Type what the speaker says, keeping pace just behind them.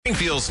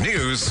Springfield's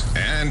news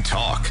and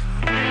talk.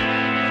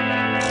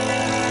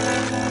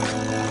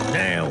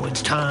 Now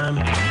it's time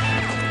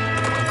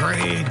for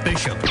Greg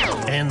Bishop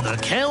and the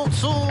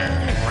Council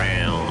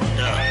Roundup.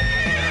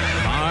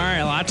 All right,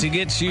 a lot to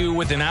get to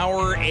with an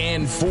hour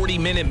and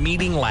 40-minute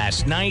meeting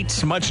last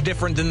night. Much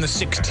different than the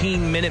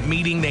 16-minute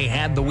meeting they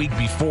had the week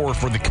before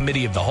for the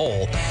Committee of the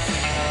Whole.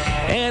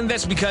 And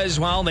that's because,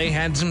 well, they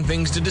had some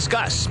things to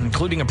discuss,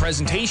 including a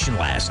presentation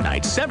last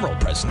night, several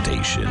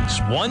presentations,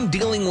 one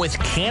dealing with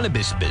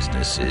cannabis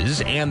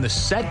businesses and the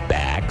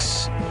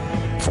setbacks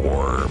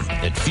for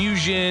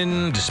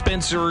infusion,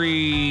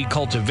 dispensary,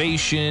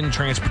 cultivation,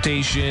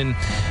 transportation.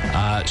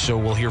 So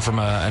we'll hear from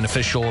an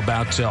official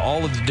about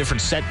all of the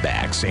different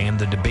setbacks and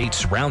the debate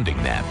surrounding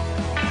that.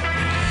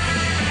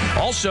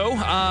 Also,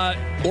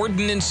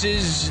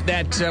 ordinances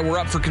that were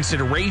up for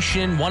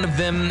consideration. One of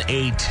them,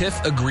 a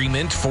TIF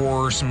agreement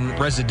for some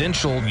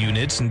residential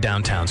units in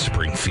downtown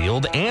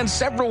Springfield, and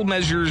several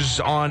measures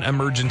on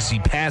emergency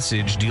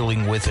passage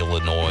dealing with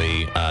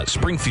Illinois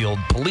Springfield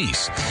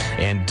police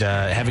and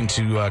having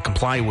to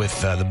comply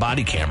with the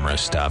body camera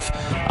stuff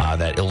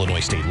that Illinois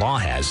state law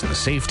has in the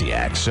Safety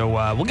Act. So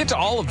we'll get to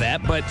all of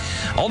that, but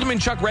Alderman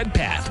Chuck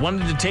Redpath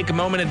wanted to take a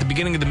moment at the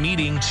beginning of the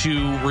meeting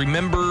to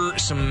remember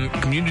some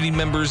community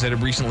members that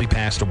have recently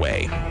passed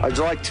away. I'd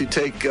like to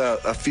take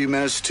a few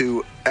minutes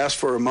to ask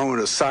for a moment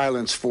of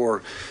silence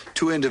for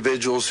two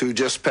individuals who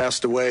just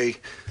passed away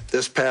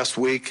this past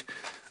week.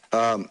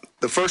 The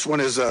first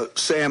one is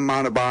Sam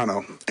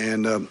Montalbano,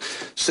 and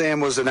Sam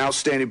was an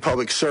outstanding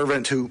public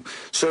servant who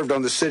served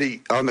on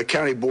the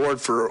county board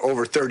for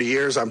over 30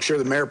 years. I'm sure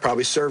the mayor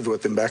probably served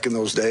with him back in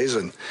those days,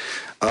 and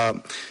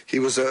he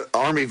was an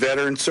Army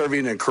veteran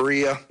serving in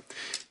Korea,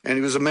 and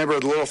he was a member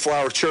of the Little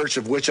Flower Church,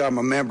 of which I'm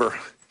a member.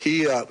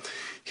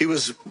 He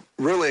was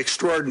really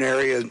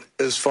extraordinary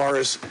as far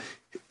as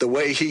the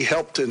way he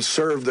helped and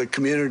served the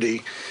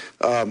community.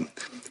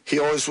 He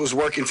always was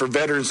working for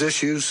veterans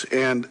issues,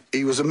 and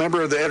he was a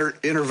member of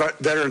the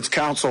Veterans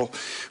Council,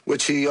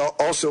 which he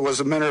also was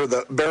a member of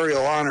the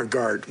Burial Honor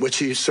Guard, which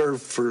he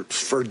served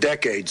for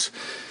decades.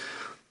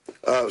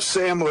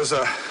 Sam was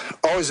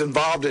always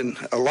involved in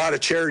a lot of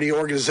charity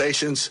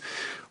organizations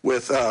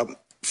with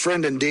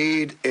Friend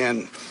Indeed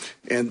and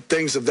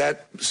things of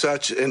that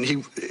such, and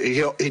he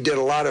did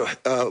a lot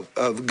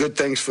of good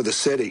things for the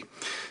city.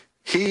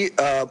 He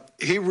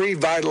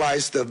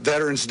revitalized the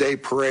Veterans Day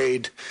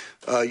Parade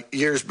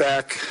years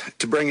back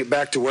to bring it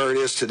back to where it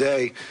is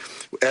today,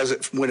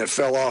 when it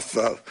fell off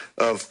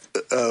of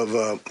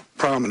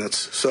prominence.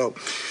 So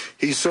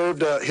he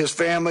served his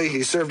family,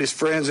 he served his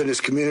friends and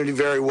his community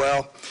very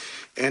well,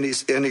 and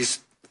he's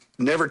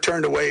never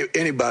turned away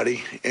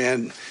anybody.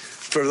 And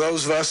for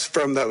those of us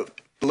from the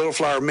Little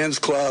Flower Men's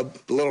Club,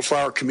 the Little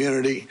Flower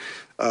community,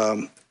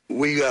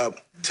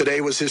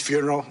 today was his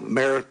funeral.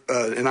 Mayor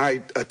and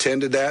I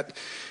attended that,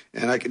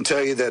 and I can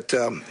tell you that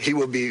he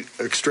will be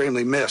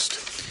extremely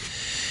missed.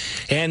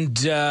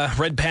 And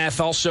Redpath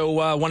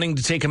also wanting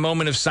to take a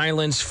moment of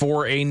silence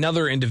for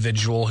another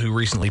individual who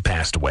recently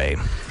passed away.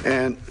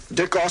 And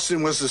Dick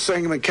Austin was the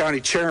Sangamon County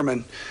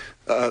chairman,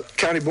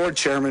 county board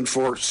chairman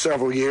for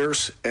several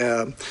years.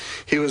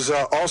 He was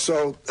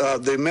also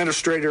the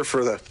administrator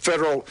for the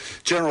Federal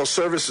General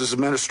Services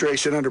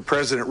Administration under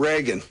President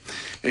Reagan,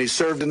 and he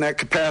served in that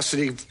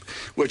capacity,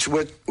 which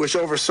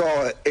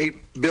oversaw an $8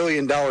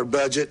 billion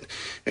budget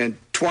and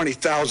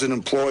 20,000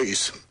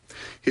 employees.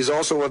 He's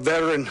also a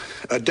veteran,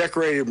 a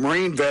decorated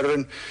Marine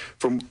veteran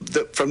from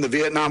the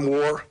Vietnam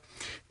War,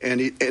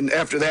 and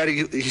after that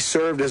he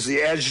served as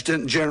the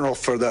Adjutant General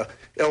for the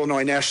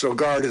Illinois National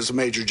Guard as a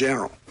Major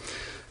General.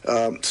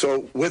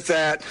 So with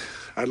that,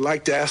 I'd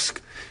like to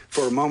ask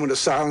for a moment of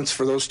silence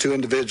for those two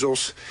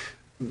individuals,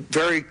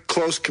 very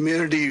close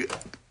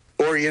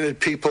community-oriented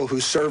people who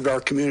served our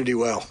community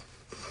well.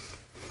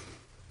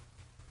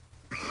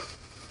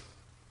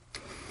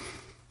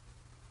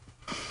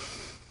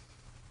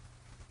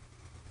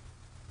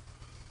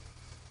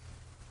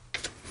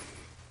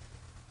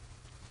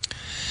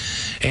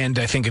 And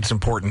I think it's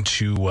important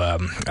to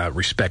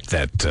respect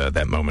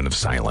that moment of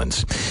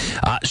silence.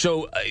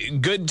 So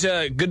good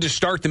to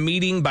start the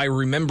meeting by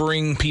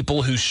remembering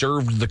people who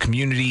served the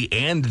community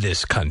and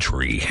this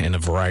country in a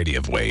variety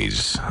of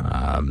ways.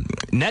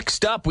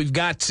 Next up, we've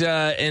got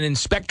an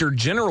Inspector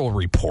General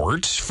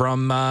report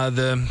from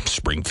the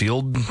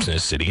Springfield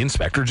City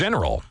Inspector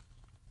General.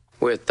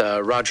 With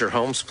Roger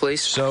Holmes,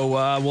 please.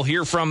 So we'll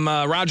hear from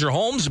Roger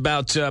Holmes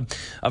about a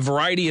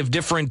variety of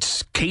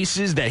different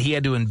cases that he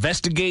had to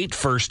investigate.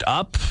 First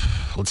up,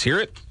 let's hear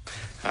it.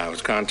 I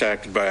was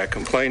contacted by a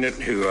complainant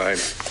who I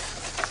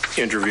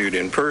interviewed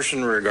in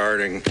person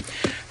regarding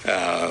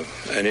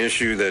an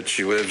issue that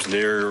she lives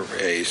near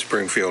a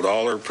Springfield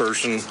Aller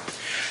person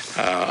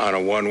on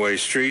a one-way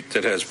street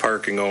that has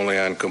parking only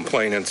on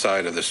complainant's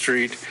side of the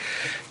street.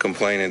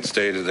 Complainant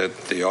stated that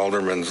the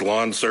alderman's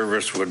lawn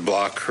service would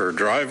block her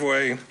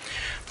driveway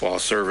while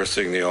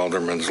servicing the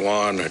alderman's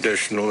lawn.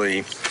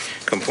 Additionally,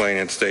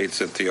 complainant states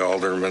that the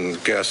alderman's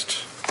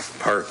guests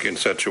park in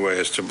such a way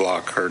as to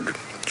block her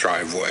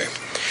driveway.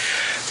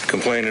 The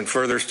complainant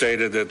further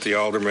stated that the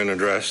alderman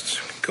addressed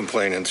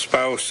complainant's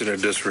spouse in a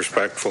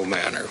disrespectful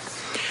manner.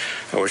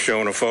 I was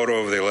shown a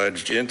photo of the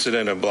alleged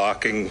incident of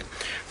blocking,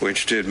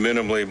 which did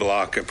minimally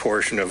block a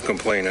portion of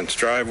complainant's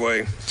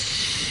driveway.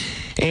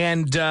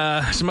 And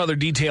some other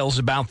details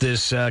about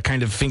this,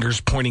 kind of fingers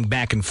pointing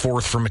back and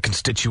forth from a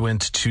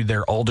constituent to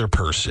their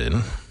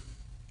alderperson.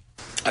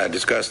 I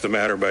discussed the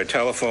matter by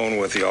telephone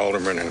with the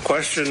alderman in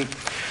question,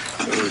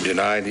 who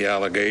denied the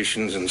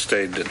allegations and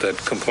stated that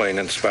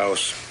complainant's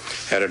spouse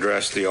had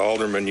addressed the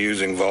alderman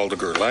using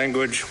vulgar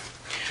language.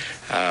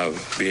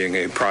 Being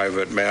a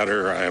private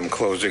matter, I am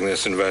closing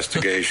this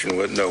investigation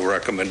with no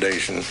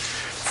recommendation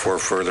for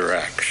further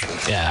action.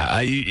 Yeah,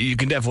 you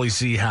can definitely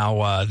see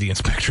how the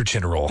Inspector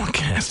General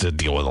has to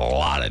deal with a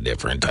lot of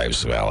different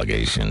types of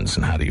allegations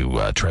and how do you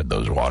tread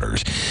those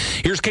waters.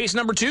 Here's case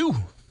number 2.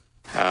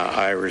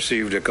 I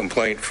received a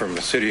complaint from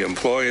a city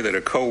employee that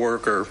a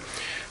coworker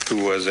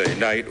who was a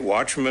night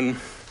watchman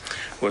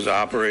was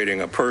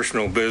operating a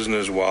personal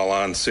business while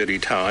on city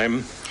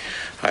time.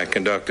 I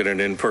conducted an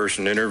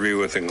in-person interview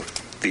with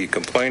the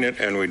complainant,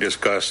 and we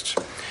discussed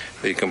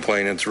the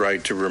complainant's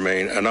right to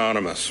remain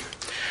anonymous.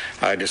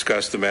 I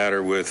discussed the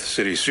matter with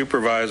city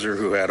supervisor,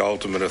 who had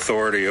ultimate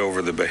authority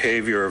over the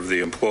behavior of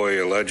the employee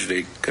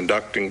allegedly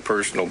conducting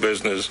personal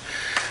business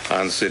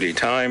on city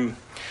time.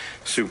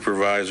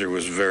 Supervisor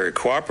was very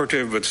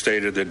cooperative, but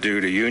stated that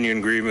due to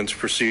union grievance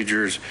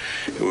procedures,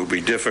 it would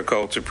be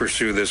difficult to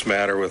pursue this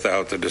matter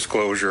without the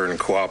disclosure and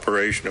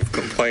cooperation of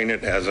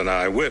complainant as an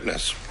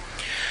eyewitness.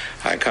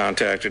 I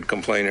contacted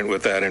complainant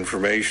with that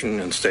information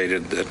and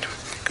stated that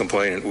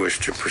complainant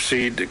wished to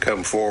proceed to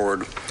come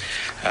forward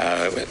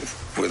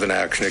with an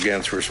action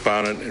against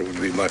respondent. It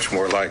would be much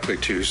more likely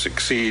to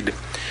succeed.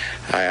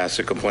 I asked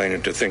the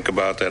complainant to think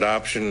about that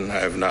option. I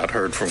have not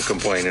heard from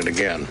complainant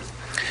again.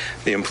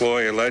 The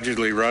employee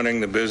allegedly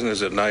running the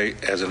business at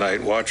night as a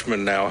night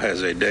watchman now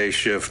has a day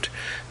shift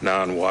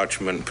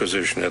non-watchman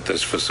position at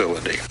this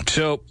facility.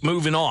 So,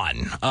 moving on.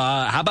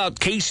 How about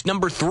case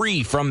number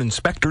 3 from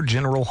Inspector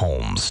General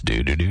Holmes?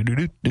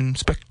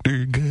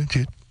 Inspector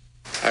Gadget.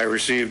 I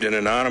received an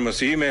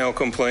anonymous email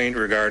complaint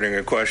regarding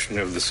a question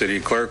of the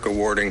city clerk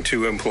awarding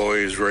 2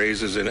 employees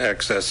raises in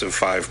excess of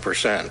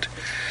 5%.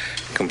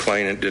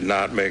 Complainant did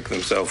not make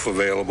themselves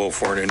available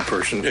for an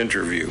in-person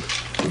interview.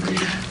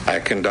 I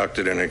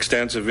conducted an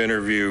extensive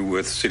interview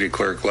with City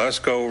Clerk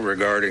Lesko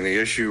regarding the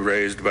issue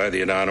raised by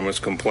the anonymous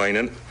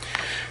complainant.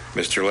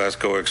 Mr.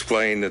 Lesko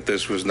explained that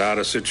this was not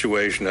a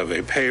situation of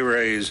a pay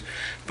raise,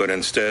 but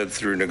instead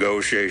through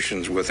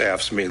negotiations with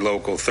AFSCME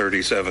Local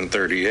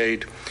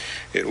 3738,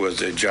 it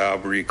was a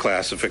job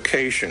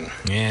reclassification.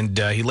 And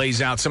he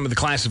lays out some of the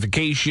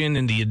classification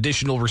and the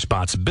additional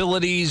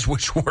responsibilities,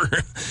 which were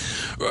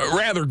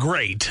rather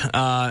great,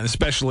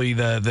 especially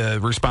the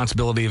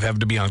responsibility of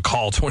having to be on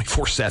call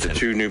 24/7. The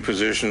 2 new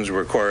positions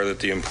require that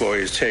the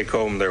employees take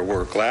home their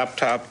work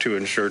laptop to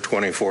ensure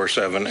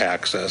 24/7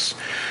 access,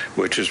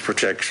 which is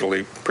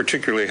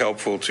particularly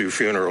helpful to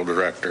funeral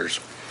directors.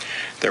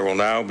 There will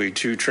now be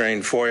 2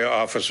 trained FOIA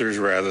officers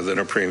rather than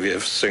a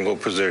previous single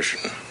position.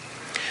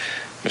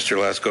 Mr.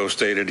 Lesko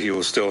stated he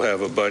will still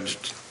have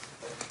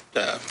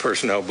a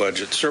personnel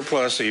budget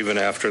surplus even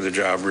after the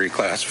job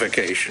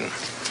reclassification.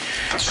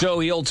 So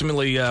he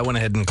ultimately went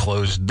ahead and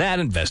closed that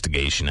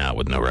investigation out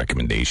with no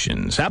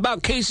recommendations. How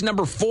about case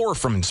number 4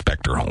 from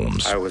Inspector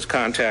Holmes? I was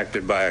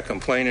contacted by a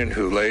complainant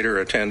who later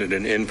attended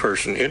an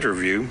in-person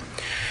interview.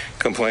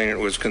 Complainant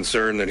was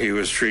concerned that he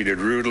was treated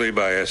rudely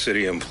by a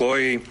city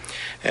employee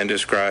and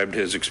described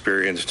his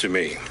experience to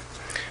me.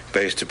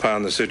 Based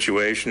upon the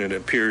situation, it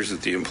appears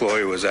that the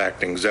employee was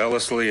acting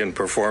zealously in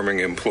performing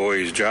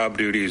employees' job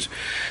duties,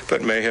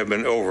 but may have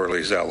been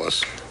overly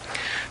zealous.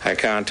 I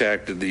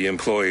contacted the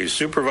employee's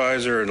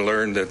supervisor and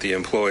learned that the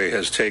employee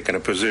has taken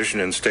a position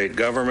in state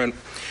government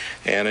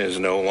and is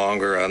no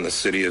longer on the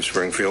City of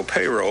Springfield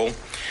payroll.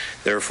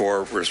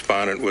 Therefore,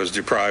 respondent was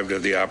deprived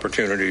of the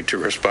opportunity to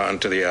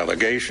respond to the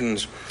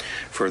allegations.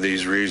 For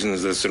these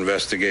reasons, this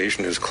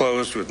investigation is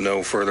closed with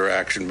no further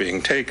action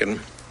being taken.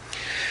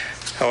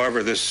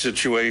 However, this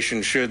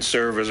situation should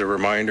serve as a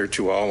reminder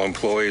to all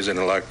employees and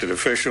elected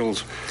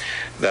officials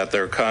that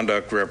their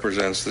conduct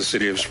represents the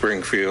City of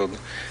Springfield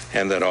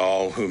and that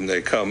all whom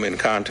they come in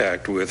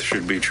contact with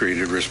should be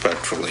treated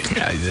respectfully.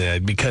 Yeah,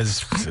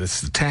 because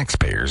it's the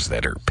taxpayers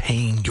that are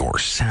paying your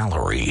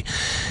salary.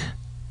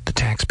 The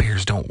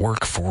taxpayers don't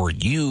work for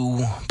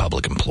you,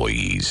 public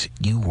employees.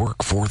 You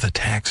work for the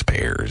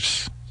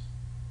taxpayers.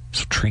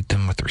 So treat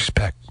them with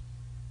respect.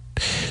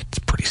 It's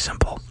pretty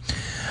simple.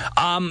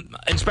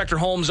 Inspector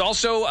Holmes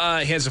also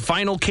has a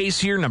final case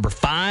here, number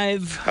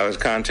 5. I was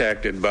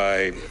contacted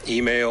by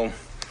email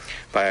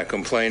by a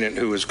complainant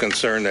who was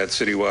concerned that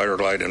City Water,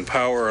 Light, and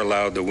Power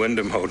allowed the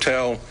Wyndham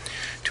Hotel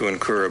to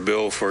incur a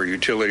bill for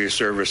utility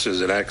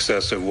services in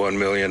excess of $1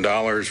 million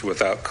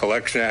without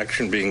collection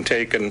action being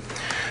taken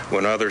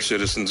when other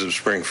citizens of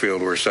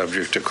Springfield were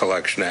subject to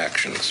collection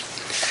actions.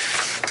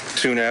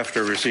 Soon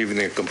after receiving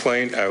the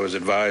complaint, I was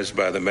advised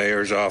by the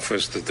mayor's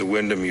office that the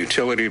Wyndham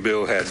utility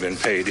bill had been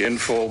paid in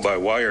full by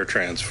wire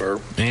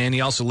transfer. And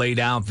he also laid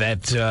out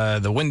that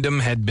the Wyndham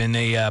had been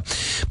a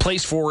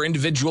place for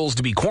individuals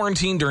to be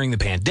quarantined during the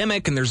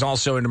pandemic, and there's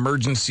also an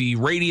emergency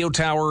radio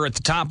tower at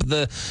the top of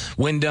the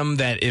Wyndham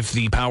that if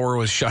the power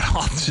was shut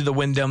off to the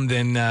Wyndham,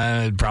 then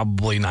it'd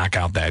probably knock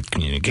out that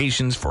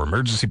communications for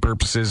emergency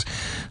purposes.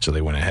 So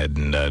they went ahead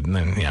and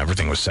then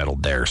everything was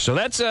settled there. So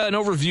that's an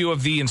overview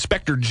of the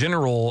Inspector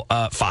General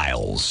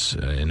files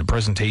in a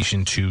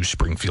presentation to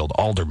Springfield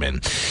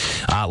aldermen.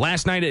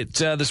 Last night at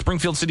the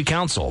Springfield City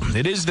Council,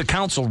 it is the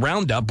Council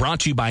Roundup brought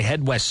to you by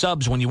Head West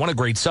Subs. When you want a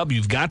great sub,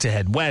 you've got to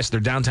Head West.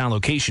 Their downtown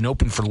location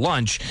open for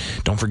lunch.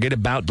 Don't forget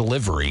about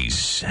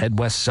deliveries. Head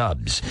West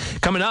Subs.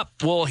 Coming up,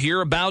 we'll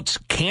hear about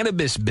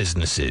cannabis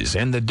businesses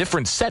and the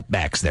different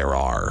setbacks there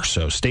are.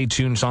 So stay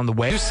tuned. It's on the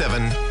way.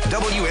 7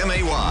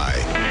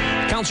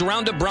 WMAY. Council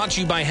Roundup brought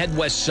to you by Head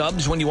West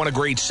Subs. When you want a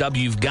great sub,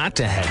 you've got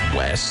to Head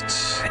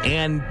West.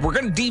 And we're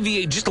going to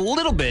deviate just a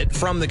little bit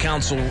from the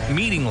council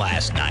meeting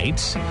last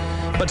night,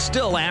 but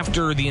still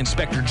after the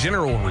Inspector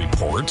General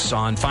reports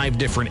on 5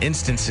 different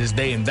instances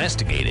they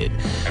investigated.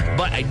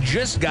 But I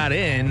just got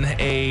in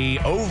a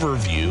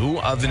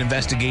overview of an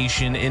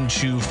investigation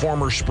into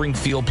former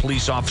Springfield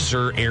police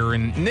officer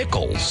Aaron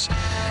Nichols.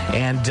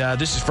 And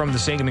this is from the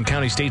Sangamon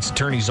County State's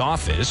Attorney's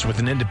Office with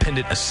an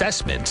independent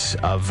assessment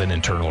of an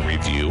internal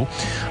review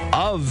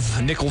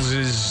of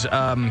Nichols's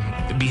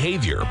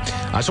behavior.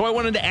 So I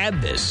wanted to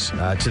add this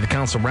to the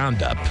Council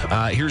Roundup.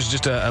 Here's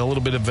just a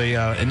little bit of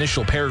a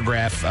initial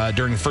paragraph.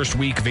 During the first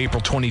week of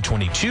April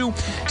 2022,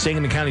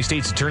 Sangamon County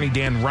State's Attorney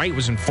Dan Wright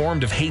was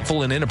informed of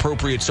hateful and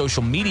inappropriate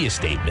social media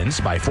statements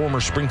by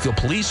former Springfield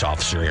police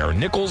officer Aaron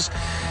Nichols,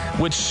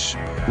 which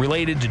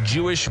related to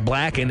Jewish,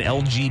 Black, and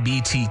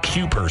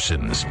LGBTQ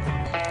persons.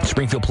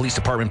 Springfield Police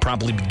Department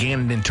promptly began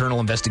an internal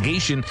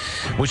investigation,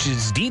 which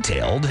is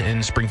detailed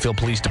in Springfield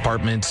Police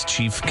Department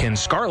Chief Ken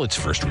Scarlett's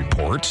first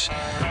report.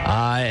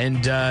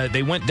 And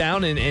they went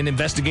down and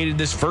investigated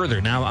this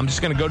further. Now, I'm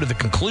just going to go to the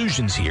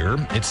conclusions here.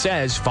 It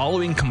says,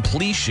 following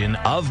completion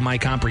of my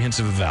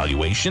comprehensive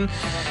evaluation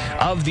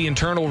of the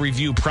internal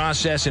review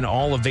process and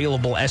all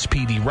available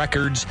SPD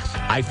records,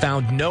 I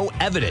found no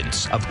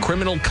evidence of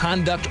criminal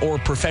conduct or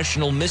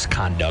professional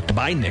misconduct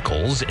by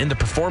Nichols in the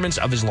performance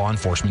of his law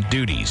enforcement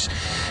duties.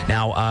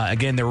 Now,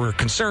 again, there were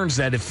concerns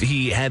that if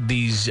he had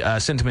these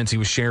sentiments he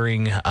was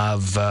sharing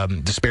of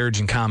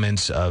disparaging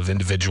comments of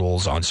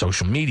individuals on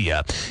social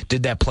media,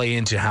 did that play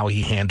into how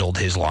he handled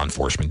his law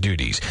enforcement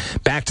duties?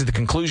 Back to the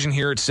conclusion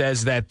here, it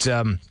says that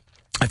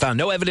I found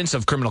no evidence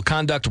of criminal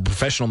conduct or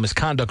professional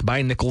misconduct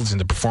by Nichols in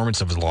the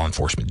performance of his law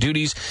enforcement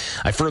duties.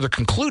 I further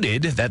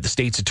concluded that the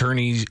state's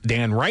attorney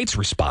Dan Wright's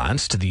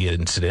response to the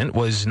incident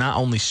was not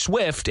only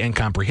swift and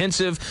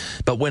comprehensive,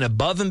 but went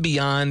above and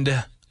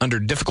beyond under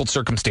difficult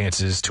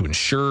circumstances to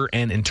ensure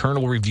an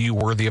internal review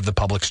worthy of the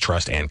public's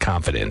trust and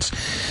confidence.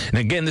 And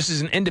again, this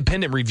is an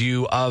independent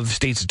review of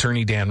State's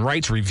Attorney Dan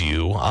Wright's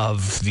review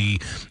of the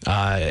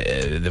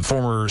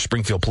former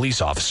Springfield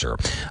police officer.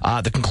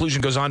 The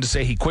conclusion goes on to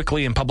say he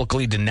quickly and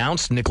publicly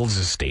denounced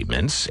Nichols'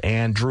 statements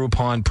and drew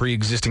upon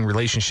pre-existing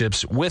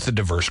relationships with a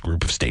diverse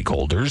group of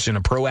stakeholders in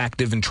a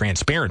proactive and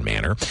transparent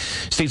manner.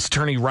 State's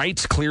Attorney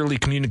Wright clearly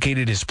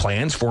communicated his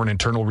plans for an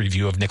internal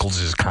review of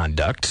Nichols'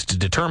 conduct to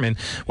determine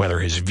whether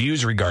his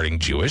views regarding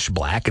Jewish,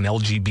 Black, and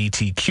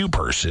LGBTQ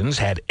persons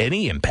had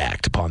any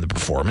impact upon the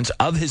performance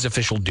of his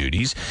official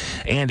duties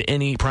and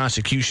any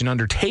prosecution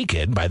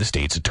undertaken by the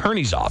state's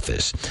attorney's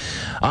office.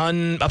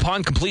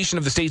 Upon completion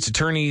of the state's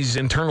attorney's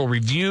internal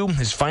review,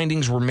 his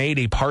findings were made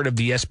a part of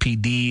the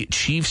SPD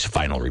chief's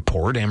final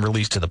report and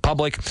released to the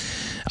public.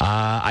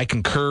 I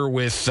concur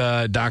with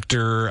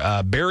Dr.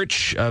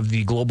 Barrich of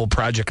the Global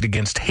Project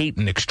Against Hate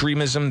and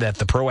Extremism that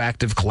the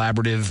proactive,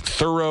 collaborative,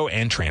 thorough,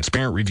 and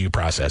transparent review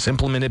process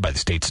implemented by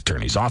the State's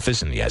Attorney's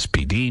Office and the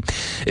SPD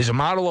is a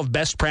model of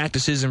best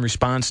practices in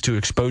response to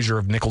exposure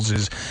of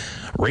Nichols's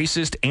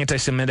racist,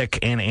 anti-Semitic,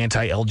 and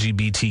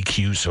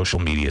anti-LGBTQ social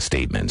media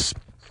statements.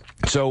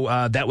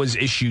 So that was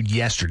issued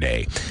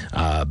yesterday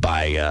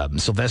by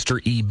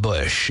Sylvester E.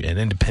 Bush, an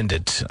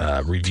independent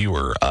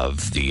reviewer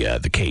of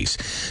the case.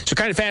 So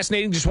kind of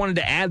fascinating. Just wanted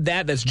to add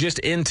that. That's just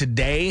in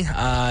today,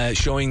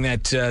 showing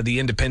that the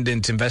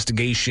independent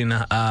investigation,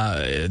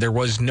 there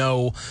was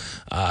no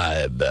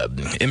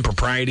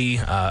impropriety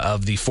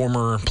of the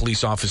former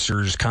police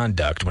officer's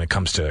conduct when it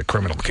comes to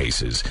criminal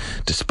cases,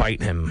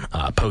 despite him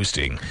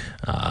posting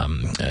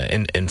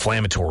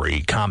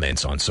inflammatory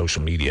comments on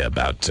social media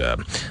about a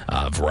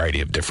variety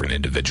of different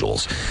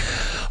individuals.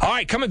 All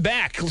right, coming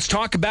back, let's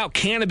talk about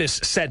cannabis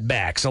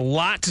setbacks. A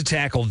lot to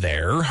tackle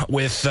there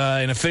with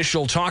an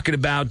official talking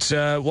about,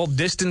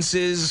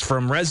 distances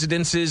from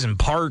residences and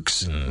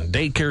parks and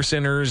daycare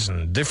centers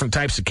and different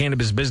types of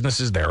cannabis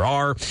businesses there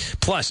are,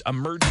 plus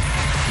emergency.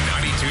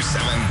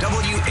 92.7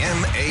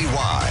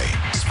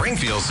 WMAY,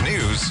 Springfield's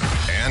News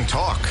and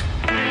Talk.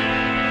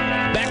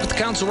 Back with The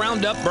Council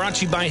Roundup brought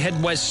to you by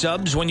Head West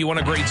Subs. When you want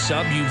a great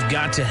sub, you've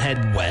got to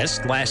head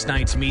west. Last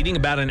night's meeting,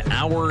 about an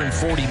hour and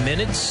 40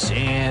 minutes,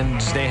 and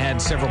they had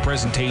several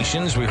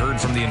presentations. We heard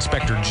from the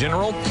Inspector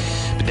General.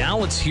 But now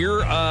let's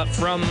hear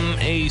from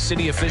a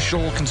city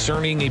official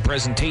concerning a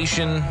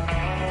presentation.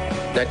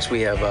 Next,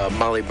 we have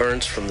Molly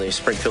Burns from the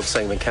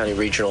Springfield-Sangamon County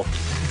Regional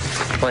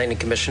Planning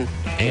Commission.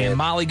 And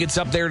Molly gets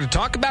up there to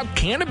talk about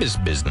cannabis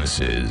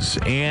businesses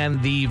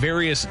and the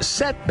various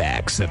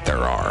setbacks that there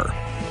are.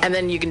 And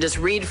then you can just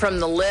read from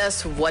the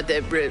list what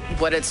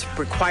it's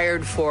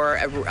required for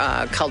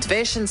a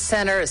cultivation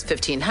center is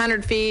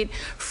 1,500 feet.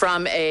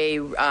 From a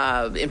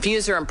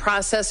infuser and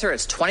processor,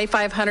 it's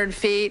 2,500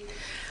 feet.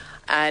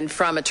 And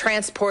from a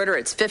transporter,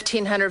 it's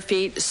 1,500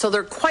 feet. So there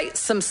are quite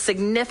some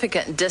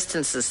significant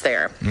distances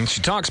there. And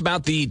she talks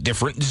about the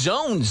different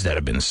zones that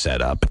have been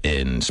set up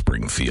in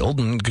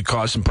Springfield and could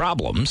cause some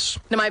problems.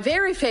 Now, my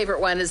very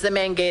favorite one is the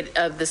main gate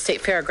of the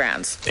state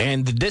fairgrounds.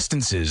 And the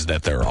distances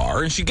that there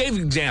are. And she gave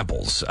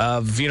examples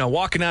of,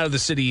 walking out of the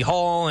city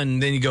hall,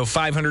 and then you go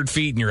 500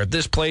 feet and you're at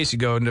this place. You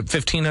go into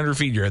 1,500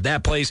 feet, you're at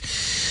that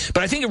place.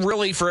 But I think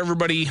really for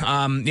everybody,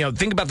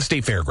 think about the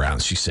state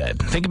fairgrounds, she said.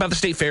 Think about the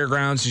state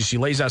fairgrounds. She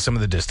lays out some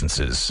of the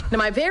distances. Now,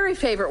 my very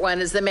favorite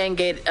one is the main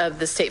gate of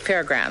the state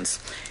fairgrounds.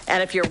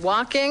 And if you're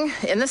walking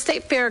in the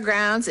state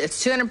fairgrounds,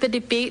 it's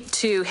 250 feet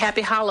to Happy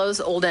Hollow's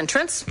old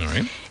entrance. All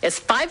right. It's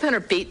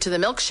 500 feet to the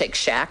Milkshake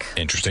Shack.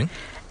 Interesting.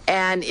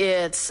 And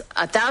it's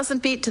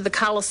 1,000 feet to the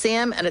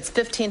Coliseum, and it's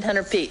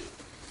 1,500 feet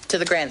to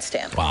the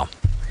grandstand. Wow.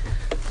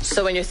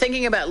 So when you're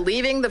thinking about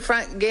leaving the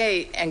front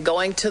gate and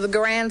going to the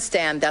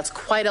grandstand, that's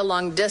quite a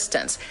long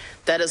distance.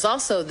 That is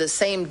also the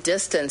same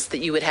distance that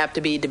you would have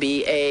to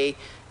be a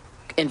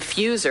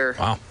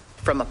infuser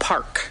from a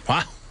park.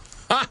 Wow.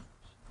 Huh.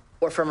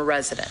 Or from a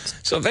resident.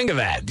 So think of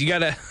that. You got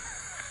to...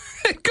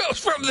 It goes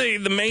from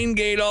the main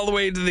gate all the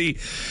way to the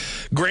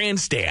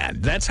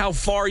grandstand. That's how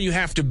far you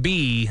have to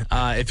be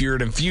if you're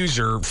an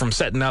infuser from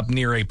setting up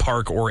near a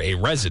park or a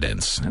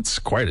residence. That's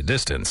quite a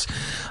distance.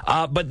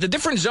 But the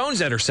different zones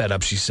that are set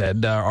up, she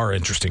said, are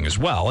interesting as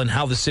well, and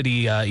how the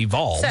city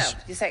evolves. So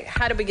you say,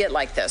 how did we get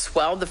like this?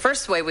 Well, the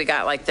first way we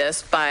got like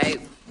this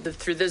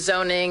through the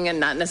zoning and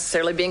not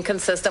necessarily being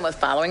consistent with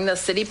following the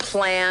city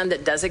plan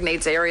that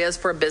designates areas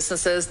for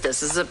businesses.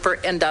 This is for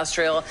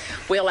industrial.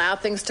 We allow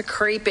things to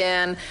creep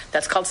in.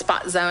 That's called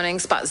spot zoning.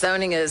 Spot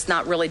zoning is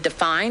not really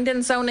defined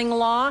in zoning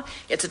law.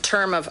 It's a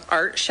term of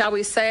art, shall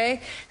we say.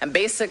 And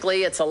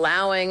basically, it's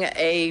allowing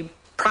a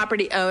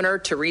property owner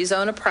to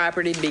rezone a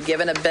property to be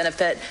given a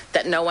benefit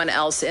that no one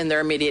else in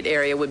their immediate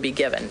area would be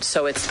given.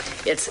 So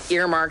it's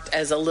earmarked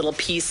as a little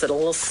piece, a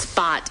little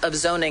spot of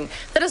zoning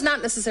that is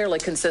not necessarily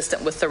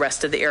consistent with the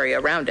rest of the area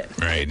around it.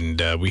 Right,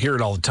 and we hear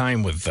it all the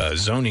time with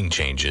zoning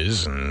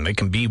changes, and they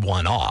can be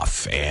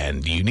one-off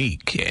and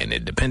unique and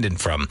independent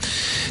from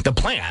the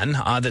plan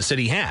that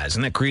city has,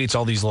 and that creates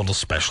all these little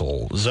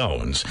special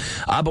zones.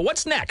 But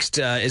what's next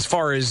as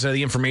far as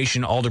the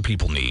information alder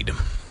people need?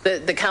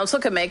 The council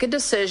can make a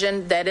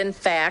decision that, in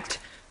fact,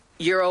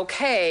 you're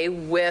okay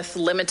with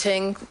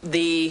limiting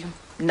the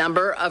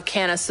number of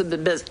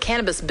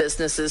cannabis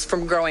businesses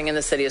from growing in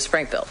the city of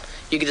Springfield.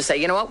 You could just say,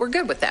 you know what, we're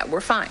good with that. We're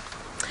fine.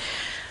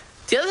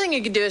 The other thing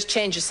you could do is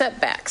change the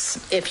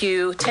setbacks. If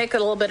you take a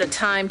little bit of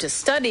time to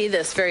study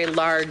this very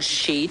large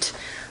sheet,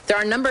 there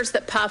are numbers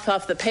that pop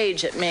off the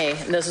page at me,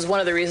 and this is one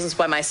of the reasons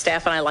why my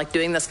staff and I like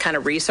doing this kind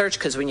of research,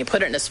 because when you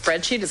put it in a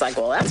spreadsheet, it's like,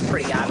 well, that's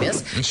pretty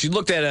obvious. And she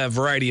looked at a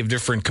variety of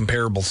different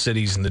comparable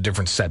cities and the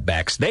different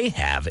setbacks they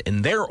have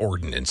in their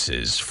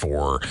ordinances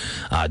for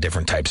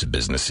different types of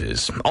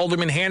businesses.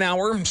 Alderman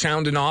Hanauer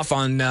sounding off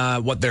on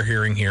what they're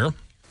hearing here.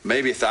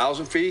 Maybe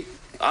 1,000 feet,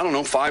 I don't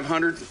know,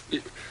 500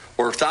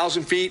 or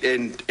 1,000 feet,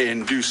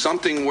 and do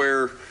something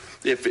where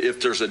if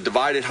there's a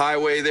divided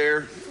highway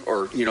there,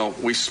 or,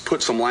 we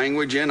put some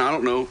language in, I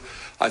don't know.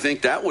 I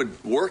think that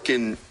would work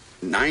in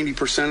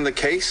 90% of the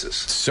cases.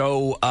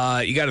 So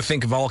you got to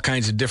think of all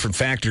kinds of different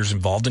factors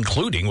involved,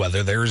 including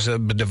whether there's a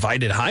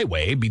divided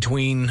highway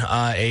between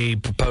a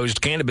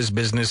proposed cannabis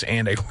business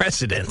and a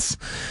residence.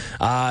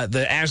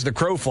 As the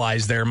crow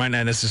flies there might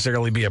not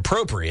necessarily be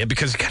appropriate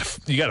because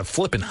you got a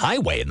flipping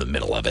highway in the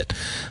middle of it.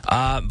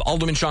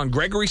 Alderman Sean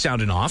Gregory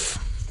sounding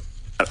off.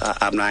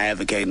 I'm not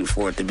advocating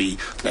for it to be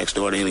next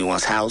door to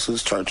anyone's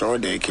houses, church, or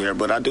daycare,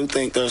 but I do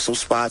think there's some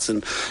spots,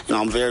 and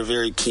I'm very,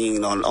 very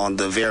keen on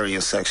the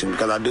variance section,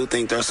 because I do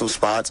think there's some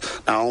spots,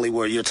 not only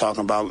where you're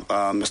talking about,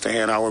 Mr.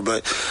 Hanauer,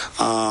 but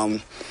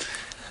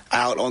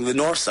out on the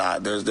north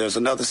side, there's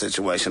another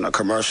situation, a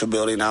commercial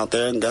building out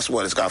there, and guess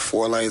what? It's got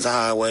 4 lanes of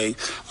highway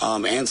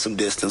and some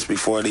distance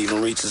before it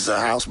even reaches a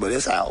house, but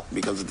it's out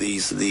because of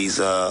these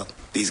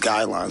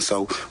guidelines.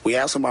 So we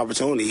have some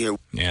opportunity here.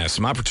 Yeah,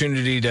 some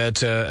opportunity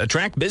to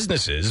attract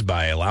businesses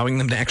by allowing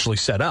them to actually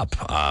set up,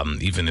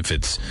 even if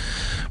it's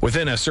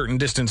within a certain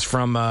distance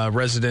from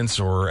residents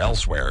or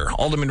elsewhere.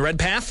 Alderman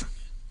Redpath?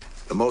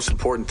 The most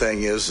important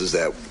thing is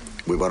that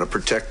We want to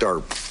protect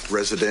our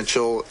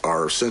residential,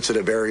 our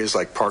sensitive areas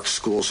like parks,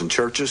 schools, and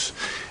churches.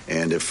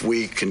 And if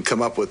we can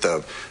come up with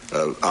a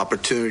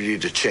opportunity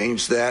to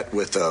change that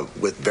with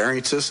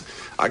variances,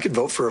 I could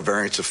vote for a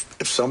variance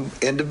if some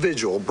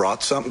individual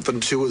brought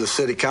something to the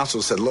city council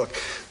and said, look,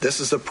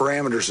 this is the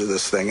parameters of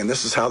this thing, and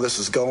this is how this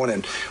is going,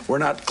 and we're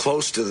not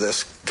close to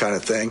this kind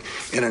of thing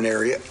in an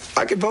area.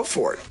 I could vote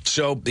for it.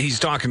 So he's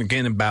talking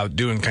again about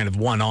doing kind of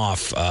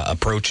one-off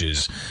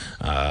approaches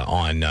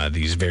on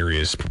these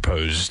various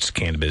proposed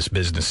cannabis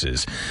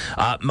businesses.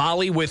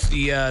 Molly, with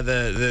the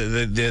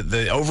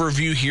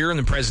overview here in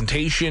the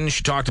presentation,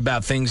 she talked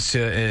about things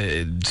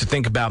to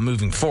think about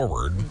moving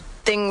forward.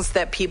 Things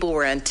that people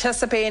were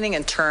anticipating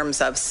in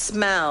terms of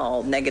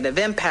smell, negative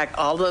impact,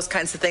 all those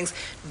kinds of things.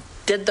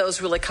 Did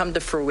those really come to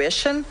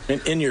fruition?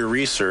 In your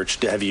research,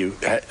 have you,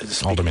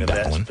 speaking of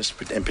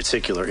that in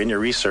particular, in your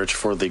research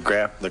for the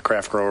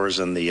craft growers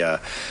and the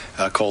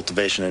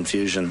cultivation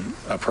infusion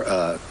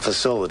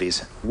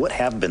facilities, what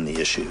have been the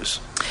issues?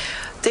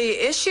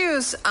 The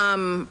issues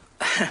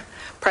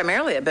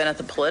primarily have been at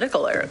the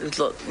political area,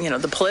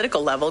 the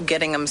political level,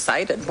 getting them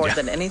cited more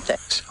than anything.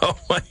 So,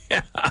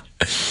 yeah.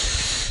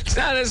 It's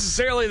not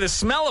necessarily the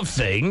smell of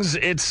things,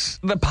 it's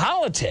the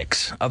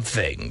politics of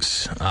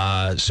things.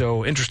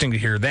 So interesting to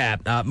hear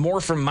that.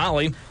 More from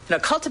Molly. A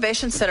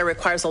cultivation center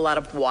requires a lot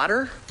of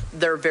water.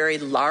 They're very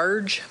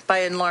large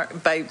by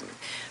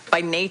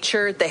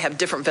nature. They have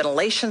different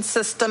ventilation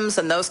systems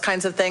and those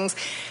kinds of things.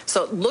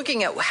 So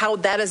looking at how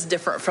that is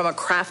different from a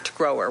craft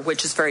grower,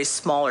 which is very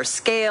smaller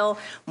scale,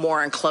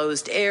 more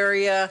enclosed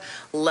area,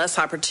 less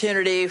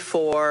opportunity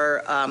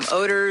for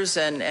odors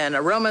and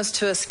aromas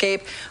to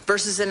escape,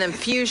 versus an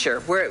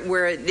infuser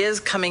where it is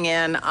coming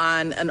in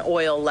on an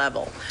oil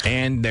level.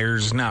 And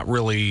there's not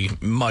really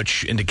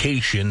much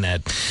indication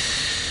that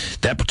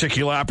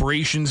particular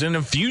operation's an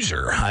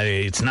infuser.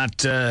 It's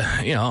not,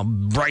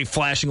 bright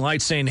flashing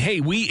lights saying,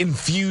 hey, we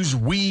infuse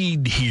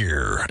weed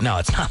here. No,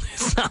 it's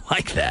not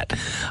like that.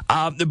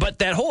 But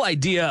that whole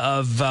idea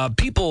of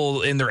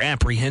people in their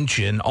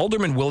apprehension,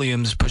 Alderman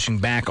Williams pushing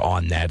back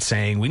on that,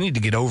 saying we need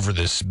to get over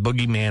this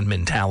boogeyman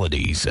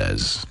mentality, he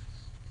says.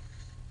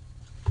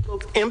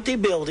 Empty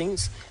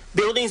buildings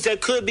that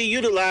could be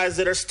utilized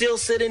that are still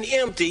sitting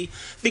empty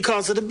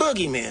because of the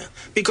boogeyman,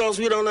 because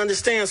we don't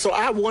understand. So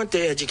I want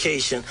the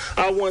education.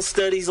 I want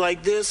studies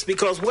like this,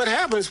 because what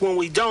happens when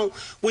we don't,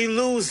 we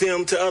lose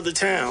them to other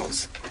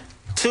towns,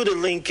 to the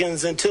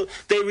Lincolns, and to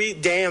they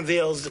read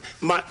Danville's.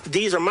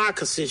 These are my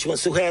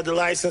constituents who had the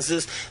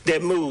licenses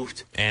that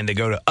moved. And they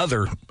go to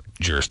other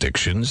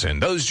jurisdictions,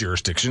 and those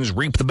jurisdictions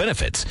reap the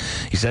benefits.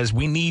 He says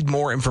we need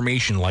more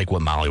information like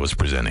what Molly was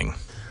presenting.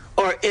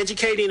 Or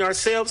educating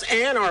ourselves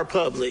and our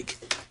public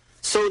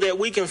so that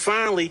we can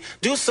finally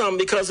do something,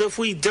 because if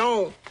we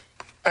don't,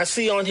 I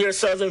see on here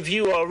Southern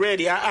View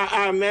already.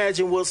 I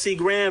imagine we'll see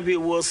Grandview,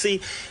 we'll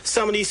see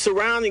some of these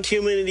surrounding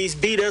communities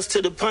beat us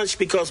to the punch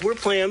because we're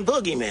playing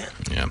boogeyman.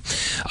 Yeah.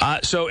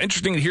 So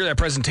interesting to hear that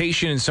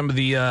presentation and some of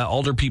the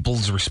older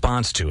people's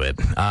response to it.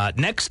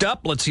 Next up,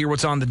 let's hear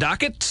what's on the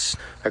docket.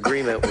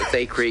 Agreement with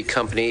Acre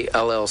Company,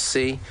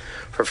 LLC,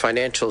 for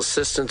financial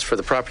assistance for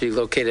the property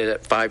located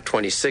at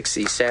 526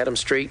 East Adams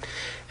Street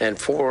and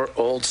 4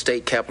 Old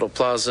State Capitol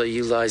Plaza,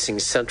 utilizing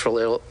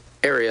Central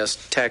Area's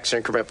tax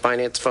increment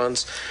finance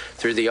funds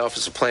through the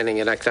Office of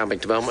Planning and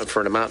Economic Development for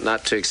an amount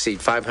not to exceed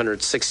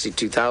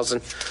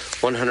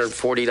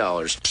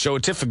 $562,140. So a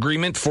TIF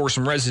agreement for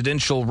some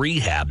residential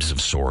rehabs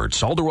of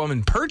sorts.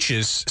 Alderwoman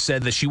Purchase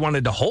said that she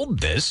wanted to hold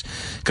this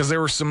because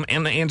there were some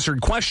unanswered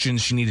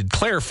questions she needed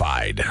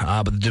clarified.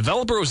 But the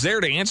developer was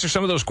there to answer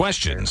some of those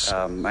questions.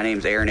 My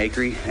name's Aaron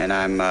Acre, and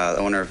I'm the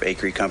owner of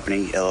Acre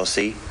Company,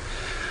 LLC.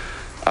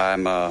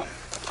 I'm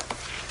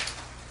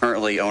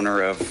currently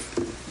owner of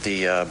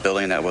the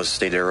building that was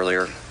stated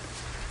earlier.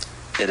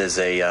 It is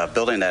a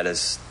building that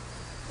is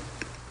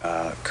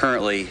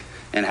currently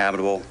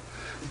inhabitable,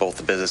 both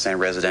the business and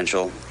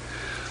residential.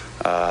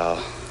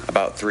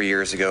 About 3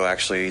 years ago,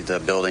 actually,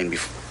 the building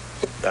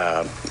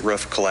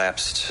roof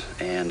collapsed,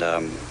 and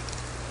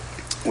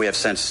we have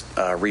since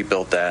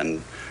rebuilt that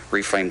and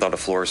reframed all the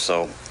floors.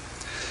 So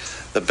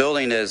the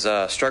building is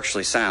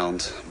structurally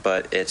sound,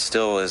 but it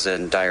still is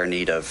in dire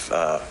need of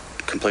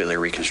completely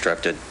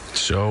reconstructed.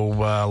 So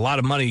a lot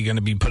of money going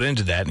to be put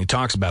into that, and he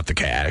talks about the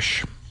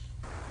cash.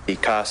 The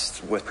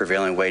cost with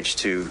prevailing wage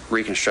to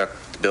reconstruct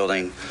the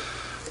building,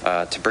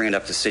 to bring it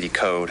up to city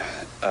code,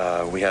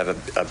 we have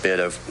a bid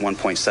of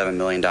 $1.7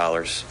 million.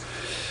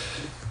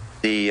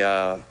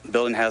 The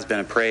building has been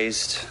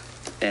appraised,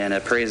 and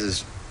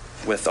appraises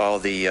with all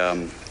the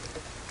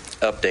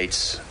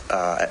updates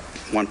at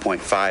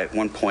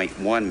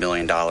 $1.1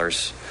 million,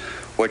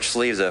 which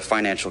leaves a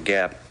financial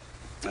gap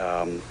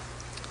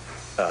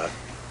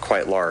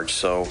quite large.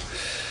 So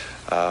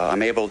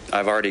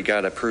I've already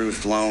got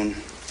approved loan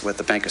with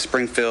the Bank of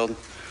Springfield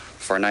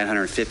for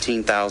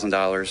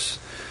 $915,000,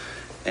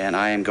 and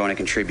I am going to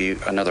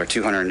contribute another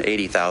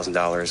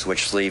 $280,000,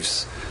 which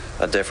leaves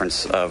a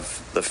difference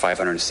of the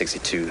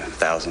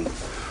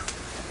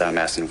 $562,000 that I'm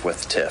asking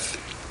with the TIF.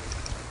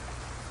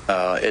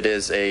 It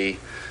is a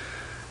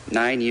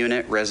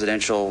 9-unit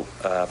residential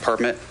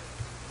apartment,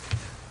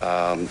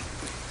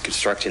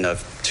 constructing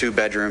of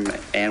 2-bedroom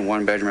and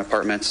 1-bedroom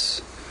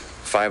apartments.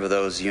 5 of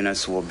those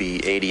units will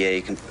be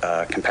ADA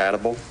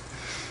compatible.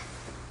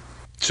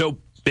 So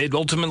it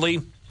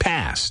ultimately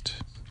passed.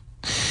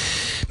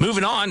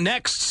 Moving on,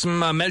 next, some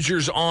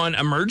measures on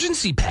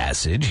emergency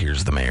passage.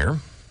 Here's the mayor.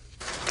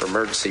 For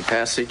emergency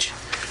passage,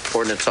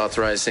 ordinance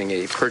authorizing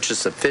a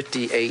purchase of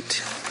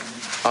 58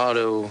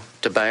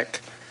 auto-tobacco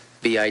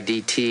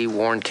VIDT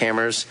warrant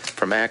cameras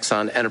from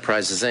Axon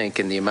Enterprises, Inc.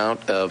 in the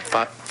amount of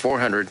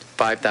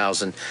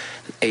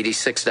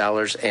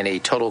 $405,086 and a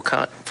total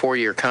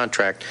 4-year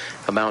contract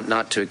amount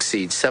not to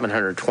exceed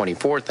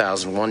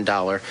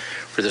 $724,001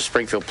 for the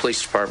Springfield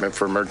Police Department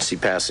for emergency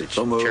passage.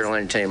 Chair will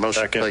entertain a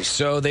motion, please.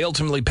 So they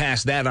ultimately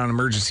passed that on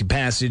emergency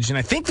passage, and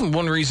I think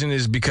one reason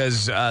is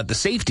because the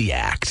Safety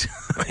Act,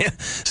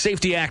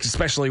 Safety Act,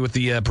 especially with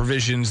the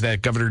provisions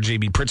that Governor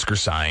J.B. Pritzker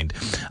signed,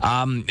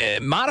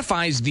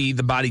 modifies the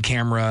body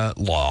camera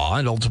law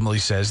and ultimately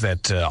says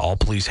that all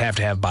police have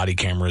to have body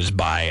cameras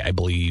by, I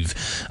believe,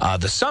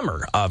 the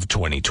summer of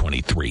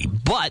 2023.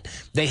 But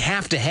they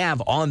have to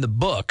have on the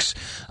books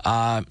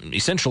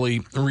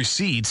essentially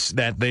receipts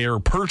that they are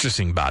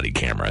purchasing body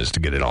cameras to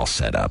get it all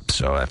set up.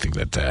 So I think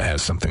that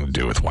has something to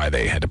do with why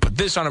they had to put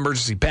this on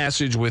emergency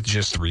passage with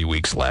just 3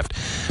 weeks left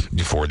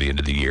before the end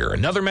of the year.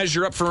 Another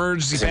measure up for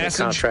emergency passage.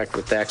 A contract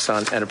with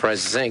Axon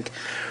Enterprises, Inc.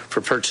 for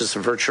purchase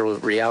of virtual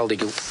reality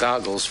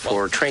goggles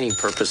for training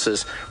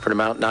purposes for an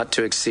amount not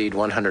to exceed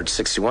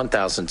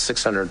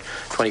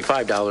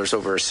 $161,625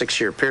 over a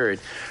 6-year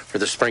period for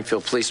the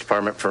Springfield Police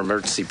Department for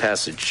emergency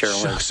passage.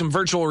 Chairman. Some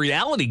virtual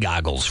reality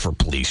goggles for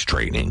police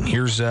training.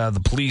 Here's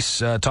the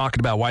police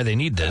talking about why they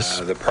need this.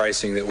 The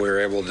pricing that we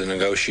were able to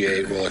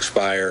negotiate will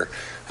expire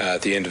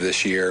at the end of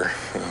this year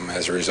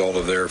as a result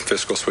of their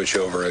fiscal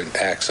switchover at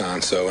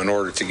Axon. So in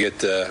order to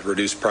get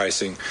reduced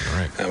pricing,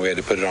 we had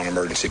to put it on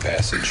emergency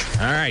passage.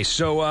 All right,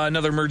 so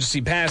another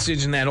emergency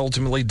passage, and that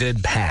ultimately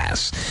did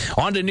pass.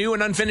 On to new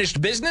and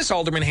unfinished business.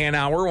 Alderman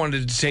Hanauer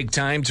wanted to take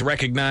time to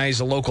recognize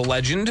a local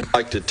legend. I'd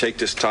like to take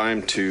this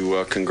time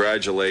to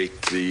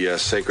congratulate the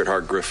Sacred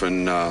Heart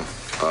Griffin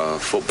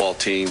football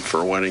team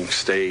for winning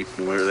state,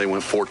 where they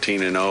went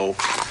 14-0.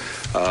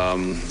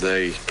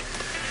 They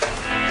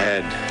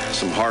had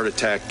some heart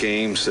attack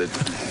games that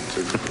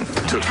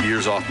took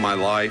years off my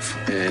life,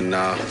 and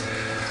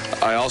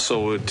I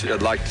also would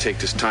like to take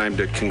this time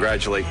to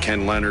congratulate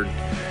Ken Leonard.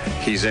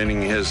 He's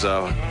ending his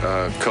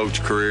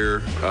coach career,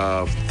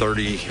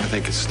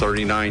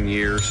 39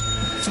 years.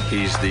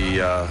 He's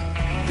the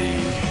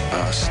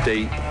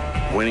state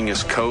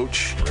winningest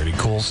coach. Pretty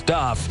cool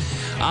stuff.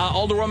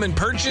 Alderwoman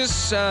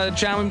Purchase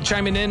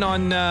chiming in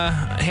on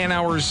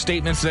Hanauer's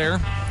statements there.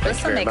 Put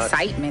some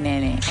excitement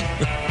in it.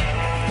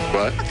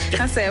 What?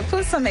 I said,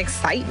 put some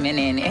excitement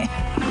in it.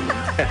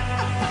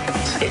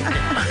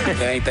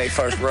 Ain't they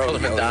first row,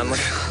 Donley?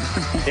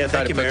 Yeah,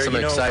 thank you, Mayor. Put some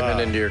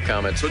excitement into your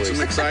comments, Put please.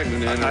 some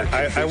excitement in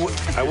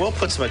it. I will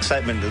put some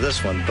excitement into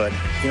this one, but,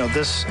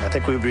 this, I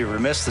think we would be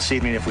remiss this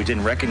evening if we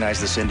didn't recognize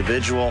this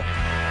individual.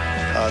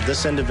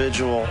 This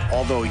individual,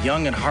 although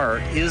young in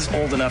heart, is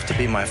old enough to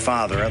be my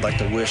father. I'd like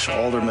to wish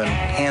Alderman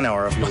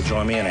Hanauer, if you'll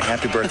join me, in a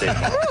happy birthday.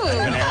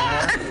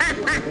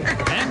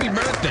 Happy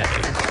birthday,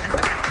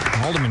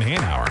 Alderman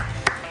Hanauer.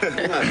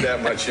 Not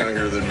that much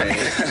younger than me.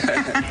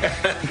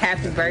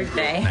 Happy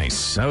birthday. Nice.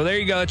 So there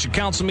you go. That's your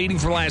council meeting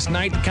for last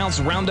night. The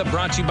Council Roundup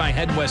brought to you by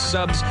Head West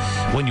Subs.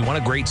 When you want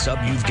a great sub,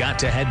 you've got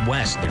to head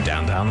west. Their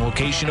downtown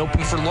location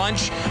open for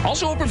lunch.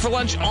 Also open for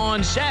lunch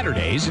on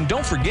Saturdays. And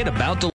don't forget about the